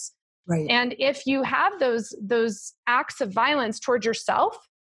for this. Right. And if you have those acts of violence towards yourself,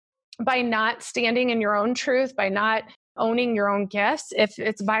 by not standing in your own truth, by not owning your own gifts, if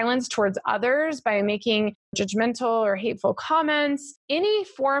it's violence towards others, by making judgmental or hateful comments, any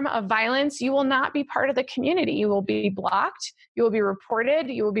form of violence, you will not be part of the community. You will be blocked, you will be reported,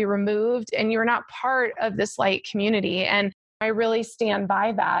 you will be removed, and you're not part of this light community. And I really stand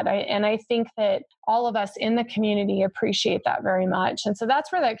by that. And I think that all of us in the community appreciate that very much. And so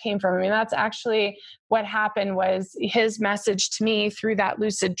that's where that came from. I mean, that's actually what happened, was his message to me through that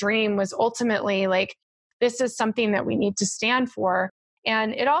lucid dream was ultimately like, this is something that we need to stand for.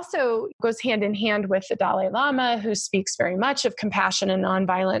 And it also goes hand in hand with the Dalai Lama, who speaks very much of compassion and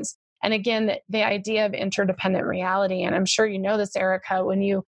nonviolence. And again, the idea of interdependent reality. And I'm sure you know this, Erica, when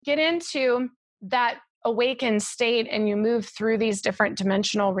you get into that awakened state and you move through these different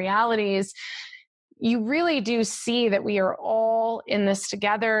dimensional realities, you really do see that we are all in this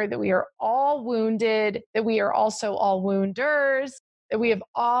together, that we are all wounded, that we are also all wounders, that we have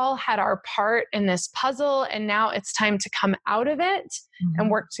all had our part in this puzzle. And now it's time to come out of it and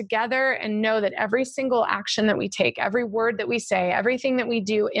work together and know that every single action that we take, every word that we say, everything that we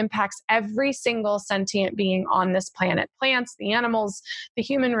do impacts every single sentient being on this planet, plants, the animals, the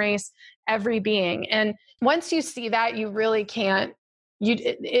human race, every being. And once you see that, you really can't,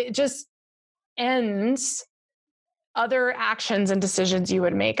 it just ends other actions and decisions you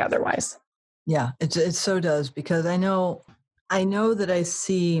would make otherwise. Yeah, it so does, because I know that I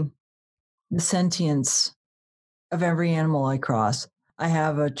see the sentience of every animal I cross. I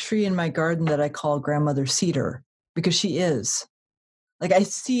have a tree in my garden that I call Grandmother Cedar, because she is. Like,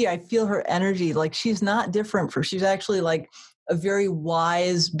 I feel her energy. Like, she's not different she's actually like a very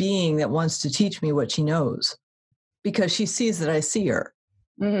wise being that wants to teach me what she knows, because she sees that I see her.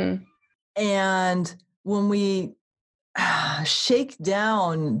 Mm-hmm. And when we shake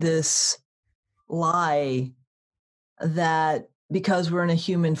down this lie that because we're in a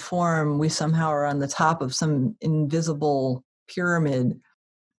human form, we somehow are on the top of some invisible pyramid,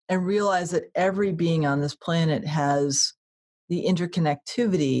 and realize that every being on this planet has the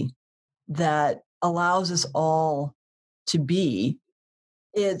interconnectivity that allows us all to be,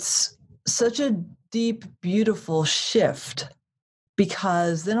 it's such a deep, beautiful shift.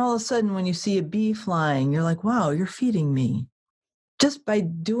 Because then all of a sudden, when you see a bee flying, you're like, wow, you're feeding me. Just by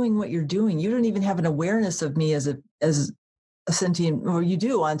doing what you're doing, you don't even have an awareness of me as a sentient, or you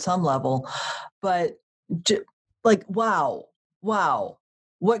do on some level, but like, wow,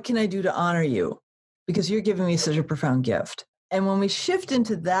 what can I do to honor you? Because you're giving me such a profound gift. And when we shift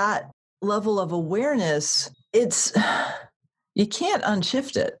into that level of awareness, it's, you can't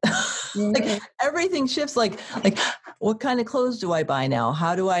unshift it. Like, everything shifts. Like, what kind of clothes do I buy now?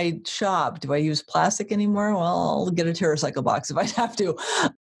 How do I shop? Do I use plastic anymore? Well, I'll get a TerraCycle box if I have to,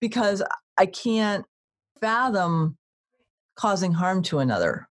 because I can't fathom causing harm to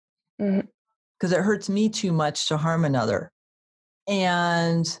another, because it hurts me too much to harm another.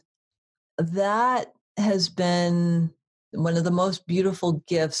 And that has been one of the most beautiful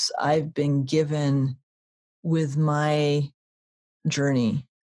gifts I've been given with my journey.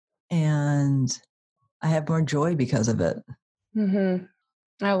 And I have more joy because of it. Mm-hmm.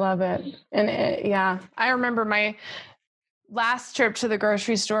 I love it. And I remember my last trip to the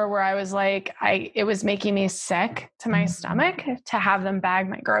grocery store where I was like, it was making me sick to my stomach to have them bag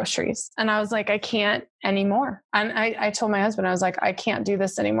my groceries. And I was like, I can't anymore. And I told my husband, I was like, I can't do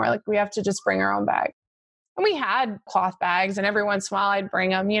this anymore. Like, we have to just bring our own bag. And we had cloth bags, and every once in a while I'd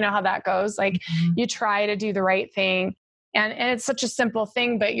bring them. You know how that goes. Like, you try to do the right thing. And it's such a simple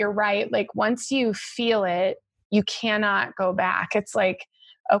thing, but you're right. Like, once you feel it, you cannot go back. It's like,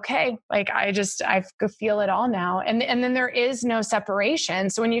 okay, like, I feel it all now. And then there is no separation.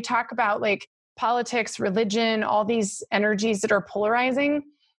 So when you talk about like politics, religion, all these energies that are polarizing,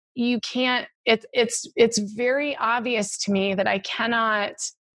 you can't, it's very obvious to me that I cannot,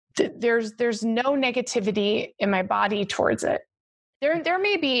 there's no negativity in my body towards it. There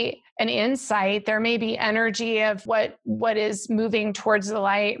may be an insight, there may be energy of what is moving towards the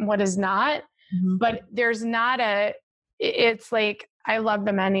light and what is not, but there's not it's like, I love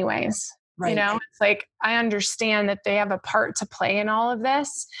them anyways. Right. You know, it's like, I understand that they have a part to play in all of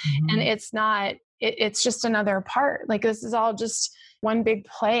this. And it's not, it's just another part. Like, this is all just one big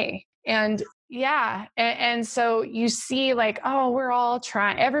play. And yeah. And so you see like, oh,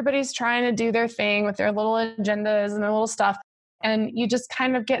 everybody's trying to do their thing with their little agendas and their little stuff. And you just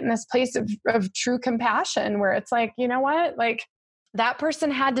kind of get in this place of true compassion where it's like, you know what, like, that person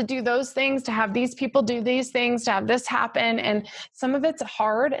had to do those things to have these people do these things to have this happen. And some of it's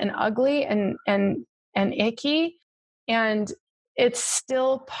hard and ugly and icky. And it's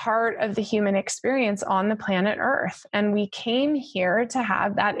still part of the human experience on the planet Earth. And we came here to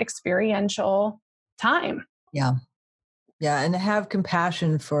have that experiential time. Yeah. Yeah. And to have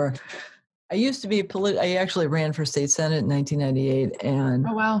compassion for, I used to be I actually ran for state senate in 1998. And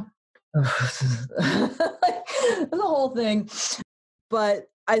oh, wow. The whole thing. But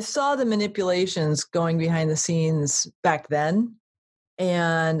I saw the manipulations going behind the scenes back then.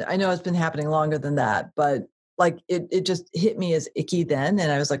 And I know it's been happening longer than that, but like it just hit me as icky then.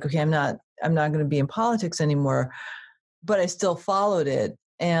 And I was like, okay, I'm not going to be in politics anymore, but I still followed it.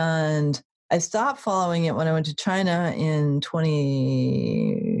 And I stopped following it when I went to China in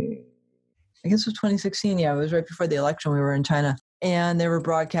 2016. Yeah, it was right before the election. We were in China and they were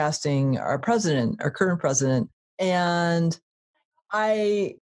broadcasting our current president. And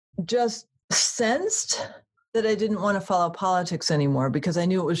I just sensed that I didn't want to follow politics anymore because I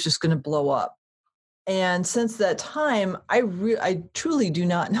knew it was just going to blow up. And since that time, I truly do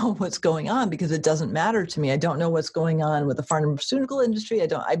not know what's going on because it doesn't matter to me. I don't know what's going on with the pharmaceutical industry.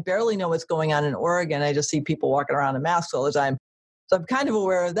 I barely know what's going on in Oregon. I just see people walking around in masks all the time. So I'm kind of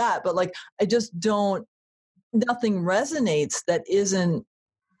aware of that, but like, I just nothing resonates that isn't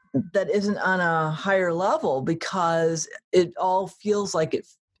on a higher level because it all feels like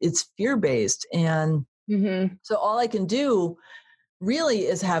it's fear-based. And so all I can do really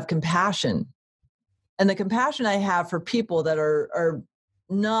is have compassion And the compassion I have for people that are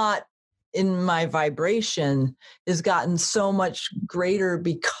not in my vibration has gotten so much greater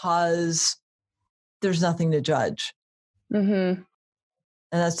because there's nothing to judge. Mm-hmm. And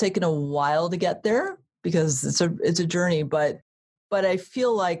that's taken a while to get there because it's a journey. But I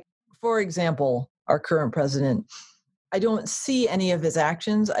feel like, for example, our current president, I don't see any of his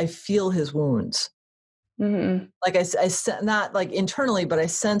actions. I feel his wounds. Mm-hmm. Like I not like internally, but I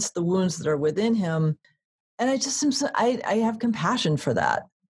sense the wounds that are within him. And I just, I have compassion for that.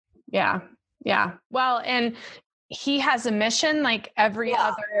 Yeah. Yeah. Well, and he has a mission like every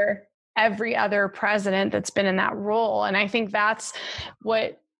other president that's been in that role. And I think that's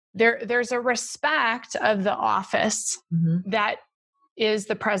what there's a respect of the office that is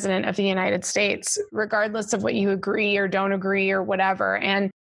the president of the United States, regardless of what you agree or don't agree or whatever. And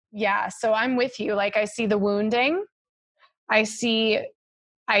yeah, so I'm with you. Like I see the wounding. I see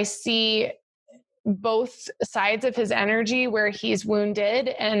both sides of his energy where he's wounded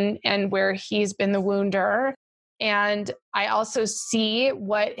and where he's been the wounder. And I also see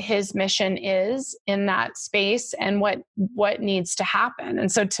what his mission is in that space and what needs to happen.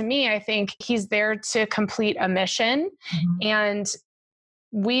 And so to me, I think he's there to complete a mission. And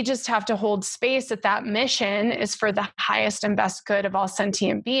we just have to hold space that mission is for the highest and best good of all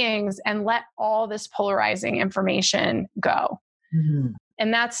sentient beings and let all this polarizing information go.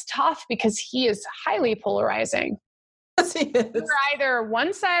 And that's tough because he is highly polarizing. You're either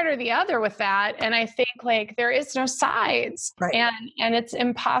one side or the other with that. And I think like there is no sides. Right. And it's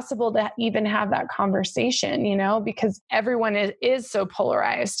impossible to even have that conversation, because everyone is so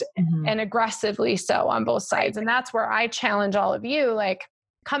polarized and aggressively so on both sides. And that's where I challenge all of you, like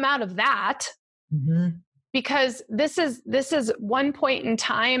come out of that. Because this is one point in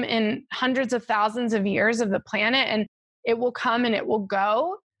time in hundreds of thousands of years of the planet, and it will come and it will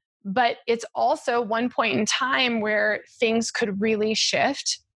go. But it's also one point in time where things could really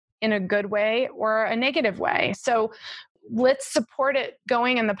shift in a good way or a negative way. So let's support it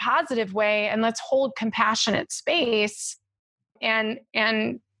going in the positive way, and let's hold compassionate space and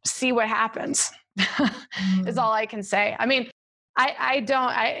see what happens is all I can say. I mean,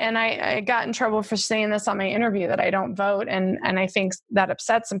 I got in trouble for saying this on my interview that I don't vote. And I think that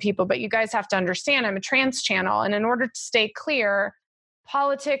upsets some people, but you guys have to understand I'm a trans channel. And in order to stay clear,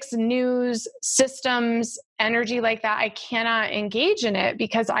 politics, news, systems, energy like that, I cannot engage in it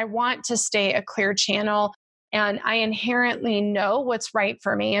because I want to stay a clear channel. And I inherently know what's right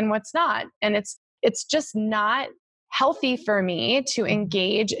for me and what's not. And it's just not healthy for me to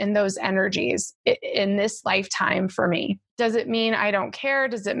engage in those energies in this lifetime for me. Does it mean I don't care?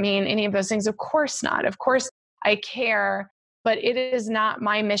 Does it mean any of those things? Of course not. Of course I care, but it is not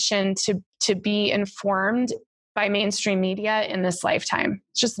my mission to be informed by mainstream media in this lifetime.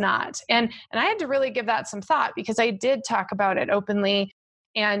 It's just not. And I had to really give that some thought because I did talk about it openly.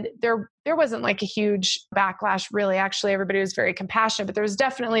 And there wasn't like a huge backlash, really. Actually, everybody was very compassionate, but there was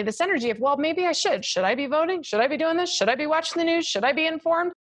definitely this energy of, well, maybe I should. Should I be voting? Should I be doing this? Should I be watching the news? Should I be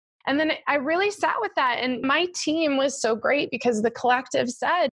informed? And then I really sat with that. And my team was so great because the collective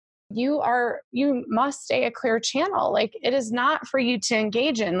said, you must stay a clear channel. Like it is not for you to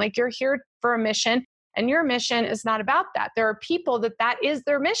engage in. Like you're here for a mission. And your mission is not about that. There are people that is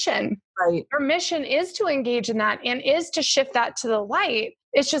their mission. Right. Their mission is to engage in that and is to shift that to the light.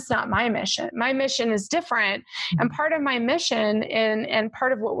 It's just not my mission. My mission is different. And part of my mission and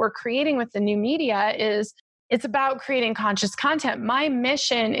part of what we're creating with the new media is it's about creating conscious content. My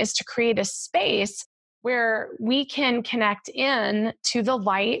mission is to create a space where we can connect in to the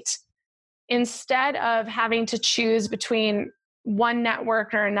light instead of having to choose between one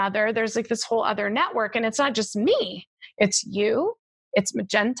network or another. There's like this whole other network, and it's not just me. It's you, it's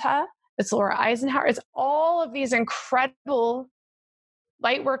Magenta, it's Laura Eisenhower, it's all of these incredible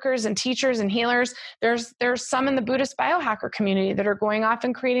light workers and teachers and healers. There's some in the Buddhist biohacker community that are going off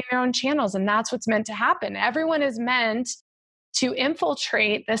and creating their own channels, and that's what's meant to happen. Everyone is meant to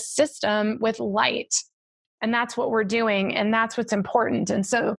infiltrate the system with light, and that's what we're doing, and that's what's important. And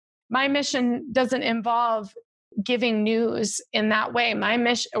so my mission doesn't involve giving news in that way. My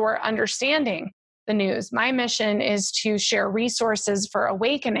mission, or understanding the news, my mission is to share resources for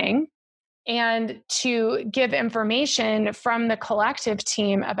awakening and to give information from the collective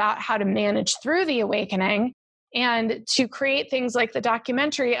team about how to manage through the awakening and to create things like the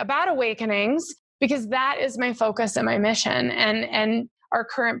documentary about awakenings, because that is my focus and my mission. And our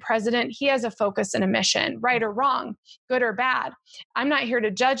current president, he has a focus and a mission, right or wrong, good or bad. I'm not here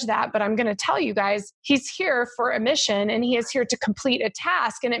to judge that, but I'm going to tell you guys, he's here for a mission and he is here to complete a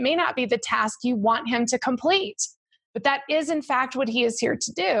task. And it may not be the task you want him to complete, but that is in fact what he is here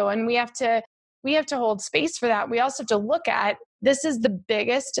to do. And we have to we have to hold space for that. We also have to look at, this is the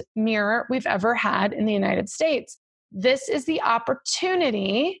biggest mirror we've ever had in the United States. This is the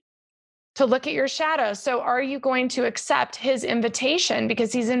opportunity to look at your shadow. So are you going to accept his invitation?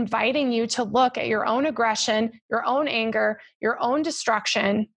 Because he's inviting you to look at your own aggression, your own anger, your own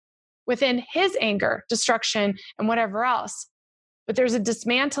destruction within his anger, destruction, and whatever else. But there's a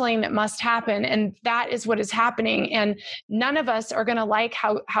dismantling that must happen. And that is what is happening. And none of us are going to like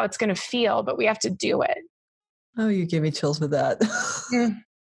how it's going to feel, but we have to do it. Oh, you gave me chills with that.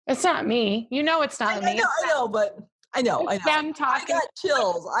 It's not me. You know, it's not me. I know, but I know. Them talking.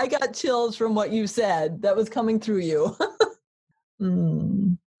 I got chills from what you said that was coming through you.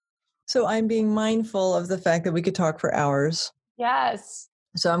 So I'm being mindful of the fact that we could talk for hours. Yes.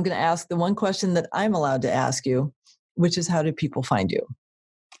 So I'm going to ask the one question that I'm allowed to ask you, which is, how do people find you?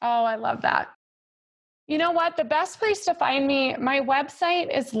 Oh, I love that. You know what? The best place to find me, my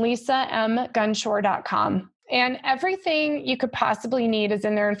website is lisamgunshore.com. And everything you could possibly need is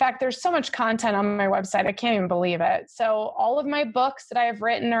in there. In fact, there's so much content on my website, I can't even believe it. So all of my books that I have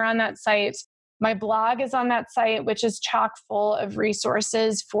written are on that site. My blog is on that site, which is chock full of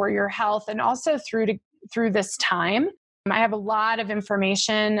resources for your health and also through this time. I have a lot of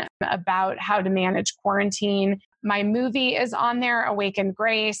information about how to manage quarantine. My movie is on there, Awaken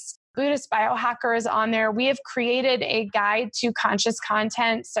Grace. Buddhist Biohacker is on there. We have created a guide to conscious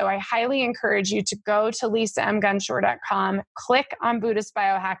content. So I highly encourage you to go to lisamgunshore.com, click on Buddhist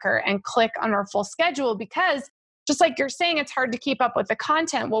Biohacker, and click on our full schedule, because just like you're saying, it's hard to keep up with the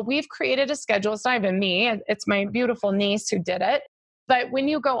content. Well, we've created a schedule. It's not even me. It's my beautiful niece who did it. But when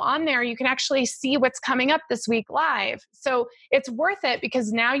you go on there, you can actually see what's coming up this week live. So it's worth it,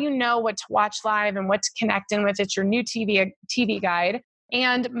 because now you know what to watch live and what to connect in with. It's your new TV guide.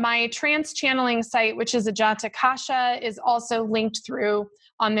 And my trance channeling site, which is Ajata Kasha, is also linked through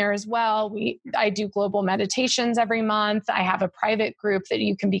on there as well. I do global meditations every month. I have a private group that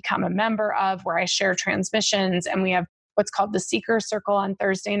you can become a member of where I share transmissions. And we have what's called the Seeker Circle on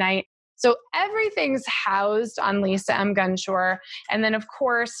Thursday night. So everything's housed on Lisa M. Gunshore. And then, of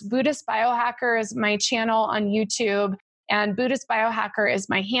course, Buddhist Biohacker is my channel on YouTube. And Buddhist Biohacker is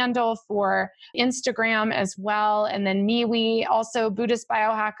my handle for Instagram as well. And then MeWe, also Buddhist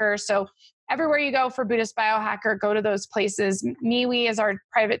Biohacker. So everywhere you go for Buddhist Biohacker, go to those places. MeWe is our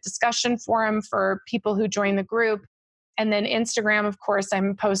private discussion forum for people who join the group. And then Instagram, of course,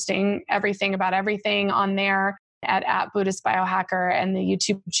 I'm posting everything about everything on there at Buddhist Biohacker. And the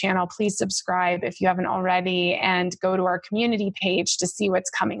YouTube channel, please subscribe if you haven't already, and go to our community page to see what's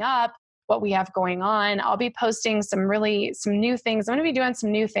coming up, what we have going on. I'll be posting some new things. I'm going to be doing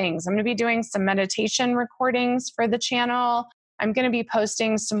some new things. I'm going to be doing some meditation recordings for the channel. I'm going to be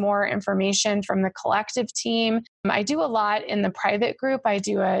posting some more information from the collective team. I do a lot in the private group. I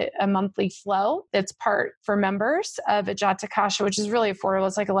do a monthly flow that's part for members of Ajata Kasha, which is really affordable.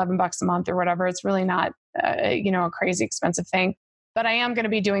 It's like $11 a month or whatever. It's really not, a crazy expensive thing. But I am going to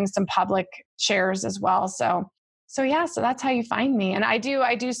be doing some public shares as well. So that's how you find me. And I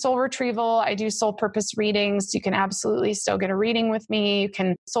do soul retrieval. I do soul purpose readings. You can absolutely still get a reading with me.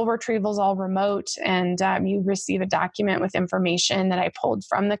 Soul retrieval is all remote, and you receive a document with information that I pulled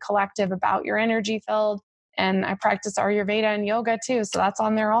from the collective about your energy field. And I practice Ayurveda and yoga too. So that's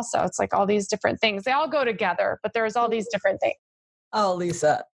on there also. It's like all these different things. They all go together, but there's all these different things. Oh,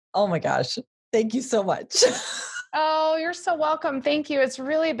 Lisa. Oh my gosh. Thank you so much. Oh, you're so welcome. Thank you. It's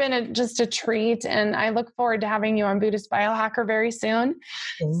really been just a treat. And I look forward to having you on Buddhist Biohacker very soon.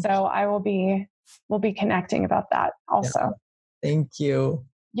 So we'll be connecting about that also. Yeah. Thank you.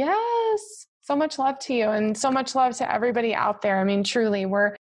 Yes. So much love to you, and so much love to everybody out there. I mean, truly,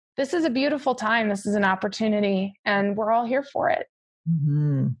 this is a beautiful time. This is an opportunity, and we're all here for it.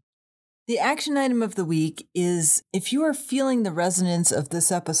 Mm-hmm. The action item of the week is, if you are feeling the resonance of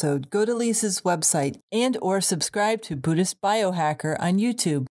this episode, go to Lisa's website and/or subscribe to Buddhist Biohacker on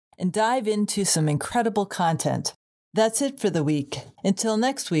YouTube and dive into some incredible content. That's it for the week. Until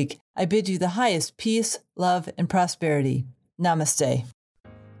next week, I bid you the highest peace, love, and prosperity. Namaste.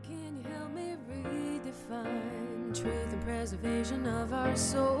 Can you help me redefine truth and preservation of our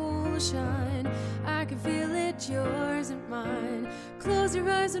soul shine? I can feel it, yours and mine. Close your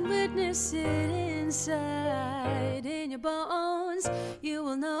eyes and witness it inside. In your bones, you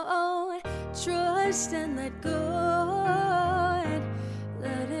will know. Trust and let go.